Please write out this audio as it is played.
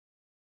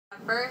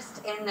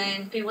first, and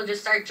then people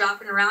just start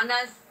dropping around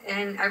us,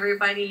 and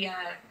everybody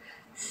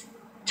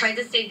tried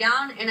to stay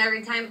down. And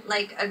every time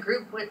like a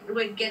group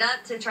would get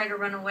up to try to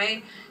run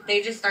away,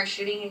 they just start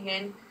shooting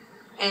again,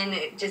 and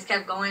it just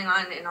kept going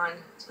on and on.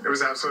 It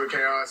was absolute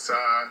chaos.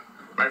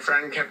 My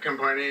friend kept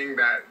complaining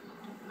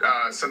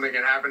that something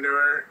had happened to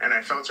her, and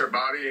I felt her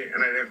body,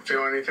 and I didn't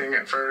feel anything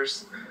at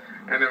first.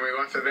 And then we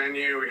left the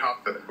venue.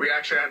 We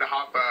actually had to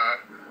hop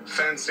a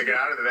fence to get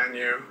out of the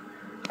venue.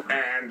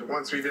 And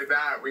once we did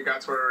that, we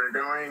got to where we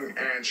were going,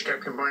 and she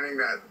kept complaining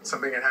that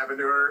something had happened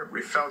to her.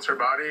 We felt her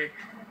body,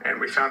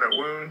 and we found a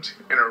wound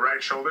in her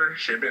right shoulder.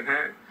 She had been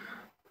hit.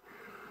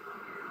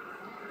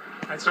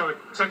 And so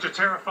it's such a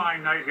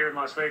terrifying night here in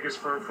Las Vegas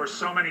for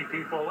so many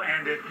people,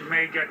 and it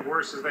may get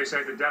worse. As they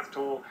say, the death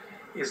toll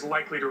is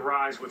likely to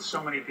rise with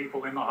so many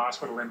people in the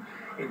hospital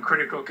in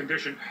critical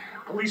condition.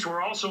 Police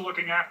were also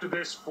looking after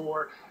this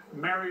for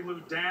Mary Lou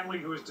Danley,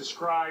 who is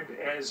described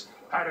as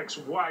Paddock's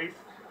wife.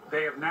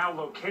 They have now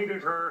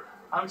located her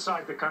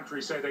outside the country,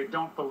 say they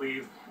don't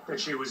believe that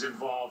she was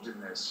involved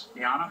in this.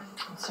 Deanna?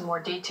 Some more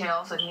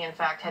details that he, in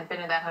fact, had been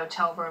in that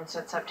hotel room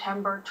since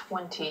September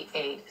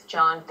 28th.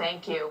 John,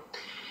 thank you.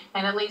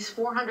 And at least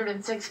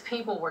 406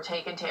 people were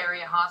taken to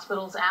area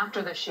hospitals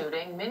after the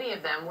shooting. Many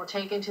of them were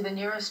taken to the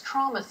nearest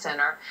trauma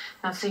center.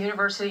 That's the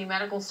University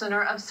Medical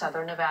Center of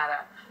Southern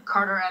Nevada.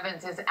 Carter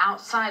Evans is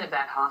outside of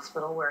that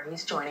hospital where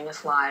he's joining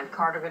us live.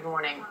 Carter, good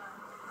morning.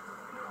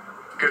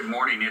 Good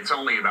morning. It's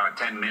only about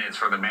 10 minutes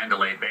from the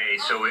Mandalay Bay,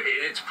 so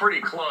it's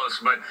pretty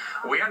close, but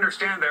we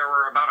understand there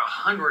were about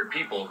 100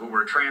 people who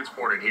were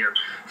transported here,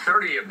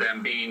 30 of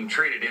them being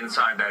treated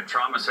inside that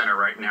trauma center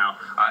right now.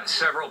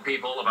 Several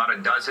people, about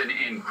a dozen,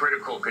 in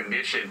critical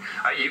condition.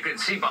 You can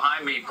see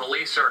behind me,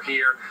 police are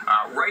here.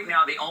 Right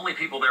now, the only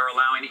people they're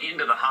allowing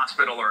into the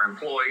hospital are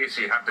employees.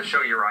 You have to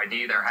show your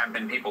ID. There have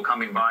been people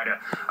coming by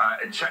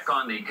to check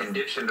on the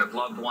condition of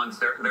loved ones.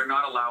 They're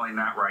not allowing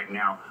that right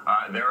now.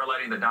 They're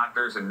letting the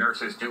doctors and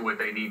nurses do what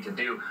they need to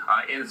do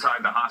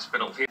inside the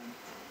hospital.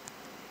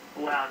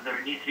 Well,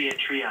 there needs to be a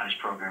triage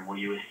program where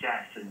you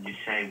assess and you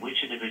say which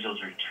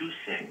individuals are too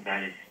sick,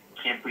 that is,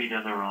 can't breathe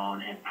on their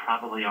own and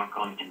probably aren't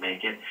going to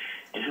make it,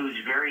 and who's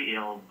very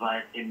ill,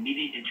 but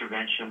immediate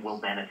intervention will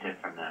benefit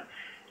from them.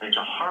 And it's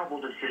a horrible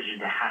decision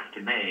to have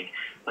to make,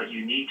 but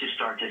you need to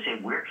start to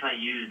say, where can I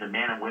use the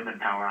man and women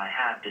power I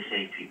have to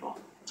save people?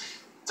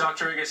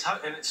 Dr. Igas,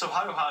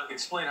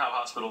 explain how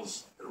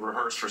hospitals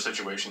rehearse for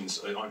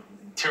situations,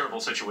 terrible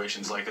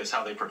situations like this,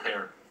 how they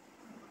prepare.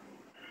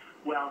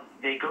 Well,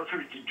 they go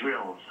through the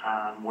drills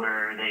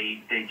where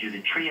they do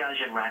the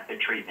triage and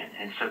rapid treatment.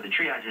 And so the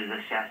triage is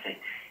assessing,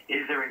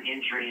 is there an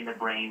injury in the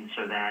brain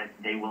so that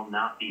they will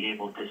not be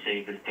able to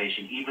save this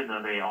patient, even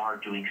though they are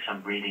doing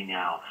some breathing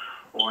now?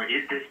 Or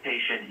is this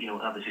patient,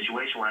 of a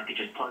situation where I could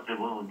just plug the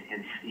wound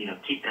and,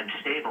 keep them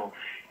stable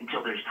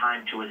until there's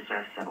time to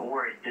assess them?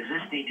 Or does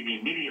this need to be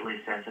immediately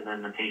assessed and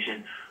then the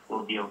patient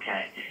will be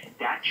okay?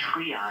 That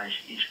triage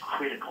is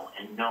critical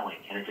and knowing.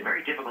 And it's a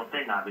very difficult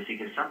thing, obviously,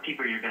 because some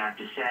people you're going to have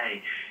to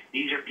say,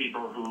 these are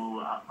people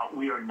who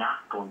we are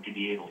not going to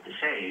be able to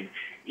save,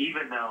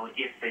 even though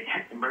if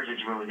the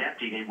emergency room was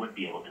empty, they would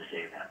be able to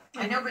save them.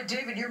 I know, but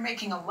David, you're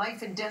making a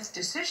life and death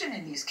decision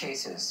in these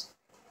cases.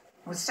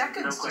 With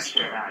seconds to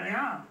spare,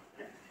 yeah.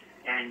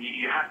 And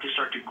you have to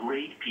start to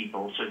grade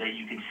people so that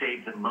you can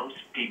save the most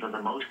people,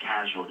 the most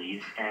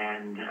casualties,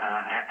 and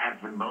have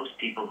the most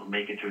people who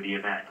make it through the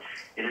event.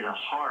 It is a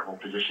horrible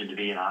position to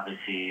be in,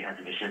 obviously, as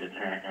a physician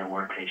and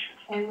work patients.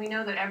 And we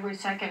know that every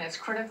second is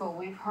critical.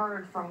 We've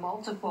heard from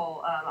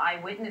multiple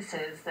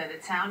eyewitnesses that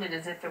it sounded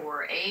as if there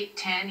were 8,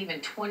 10,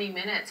 even 20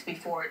 minutes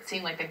before it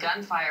seemed like the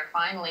gunfire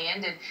finally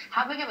ended.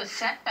 How big of a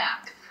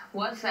setback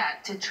was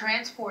that to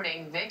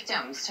transporting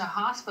victims to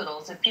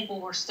hospitals if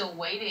people were still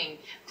waiting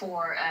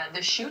for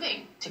the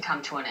shooting to come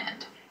to an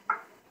end?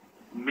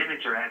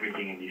 Minutes are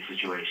everything in these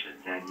situations.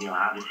 And,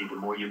 obviously, the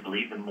more you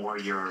bleed, the more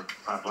your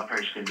blood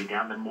pressure is going to be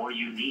down, the more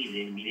you need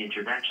an immediate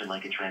intervention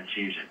like a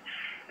transfusion.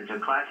 And so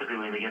classically,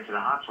 when they get to the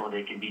hospital,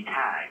 they can be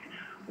tagged,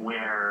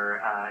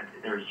 where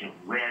there's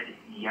red,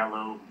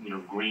 yellow,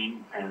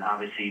 green, and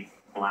obviously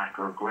black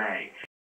or gray.